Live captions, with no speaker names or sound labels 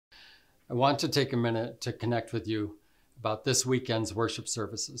I want to take a minute to connect with you about this weekend's worship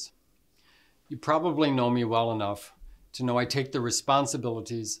services. You probably know me well enough to know I take the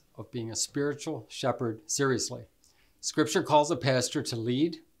responsibilities of being a spiritual shepherd seriously. Scripture calls a pastor to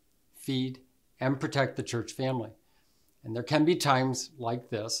lead, feed, and protect the church family. And there can be times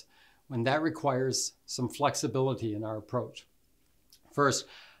like this when that requires some flexibility in our approach. First,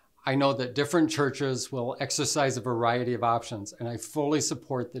 I know that different churches will exercise a variety of options, and I fully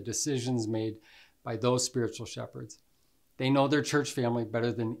support the decisions made by those spiritual shepherds. They know their church family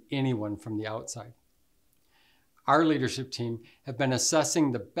better than anyone from the outside. Our leadership team have been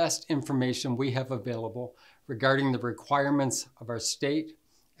assessing the best information we have available regarding the requirements of our state,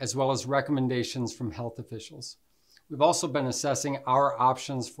 as well as recommendations from health officials. We've also been assessing our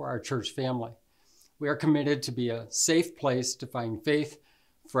options for our church family. We are committed to be a safe place to find faith,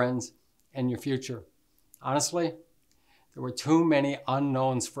 friends, and your future. Honestly, there were too many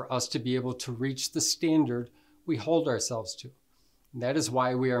unknowns for us to be able to reach the standard we hold ourselves to. And that is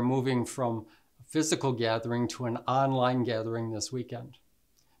why we are moving from a physical gathering to an online gathering this weekend.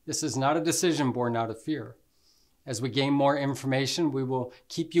 This is not a decision born out of fear. As we gain more information, we will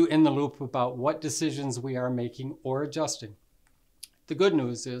keep you in the loop about what decisions we are making or adjusting. The good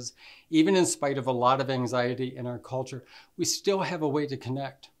news is, even in spite of a lot of anxiety in our culture, we still have a way to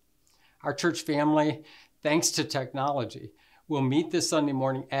connect. Our church family, thanks to technology, will meet this Sunday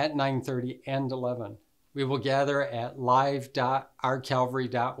morning at 9:30 and 11. We will gather at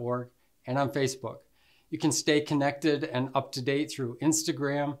live.ourcalvary.org and on Facebook. You can stay connected and up to date through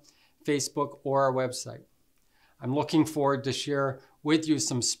Instagram, Facebook, or our website. I'm looking forward to share with you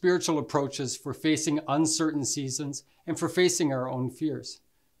some spiritual approaches for facing uncertain seasons and for facing our own fears.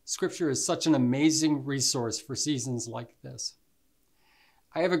 Scripture is such an amazing resource for seasons like this.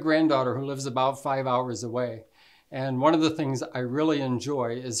 I have a granddaughter who lives about 5 hours away, and one of the things I really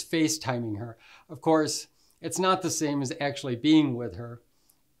enjoy is FaceTiming her. Of course, it's not the same as actually being with her,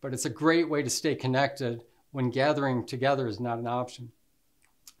 but it's a great way to stay connected when gathering together is not an option.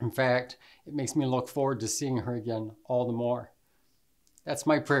 In fact, it makes me look forward to seeing her again all the more. That's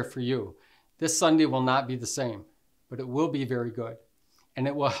my prayer for you. This Sunday will not be the same, but it will be very good. And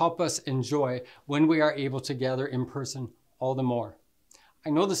it will help us enjoy when we are able to gather in person all the more.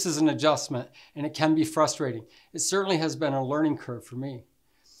 I know this is an adjustment and it can be frustrating. It certainly has been a learning curve for me.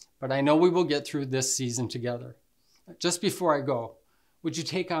 But I know we will get through this season together. Just before I go, would you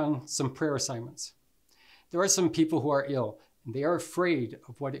take on some prayer assignments? There are some people who are ill and they are afraid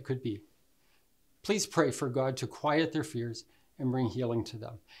of what it could be. Please pray for God to quiet their fears and bring healing to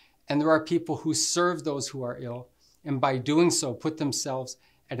them. And there are people who serve those who are ill, and by doing so, put themselves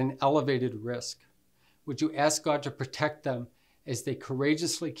at an elevated risk. Would you ask God to protect them as they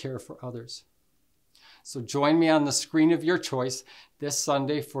courageously care for others? So join me on the screen of your choice this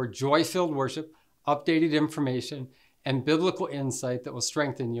Sunday for joy-filled worship, updated information, and biblical insight that will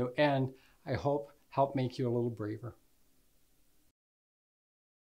strengthen you and, I hope, help make you a little braver.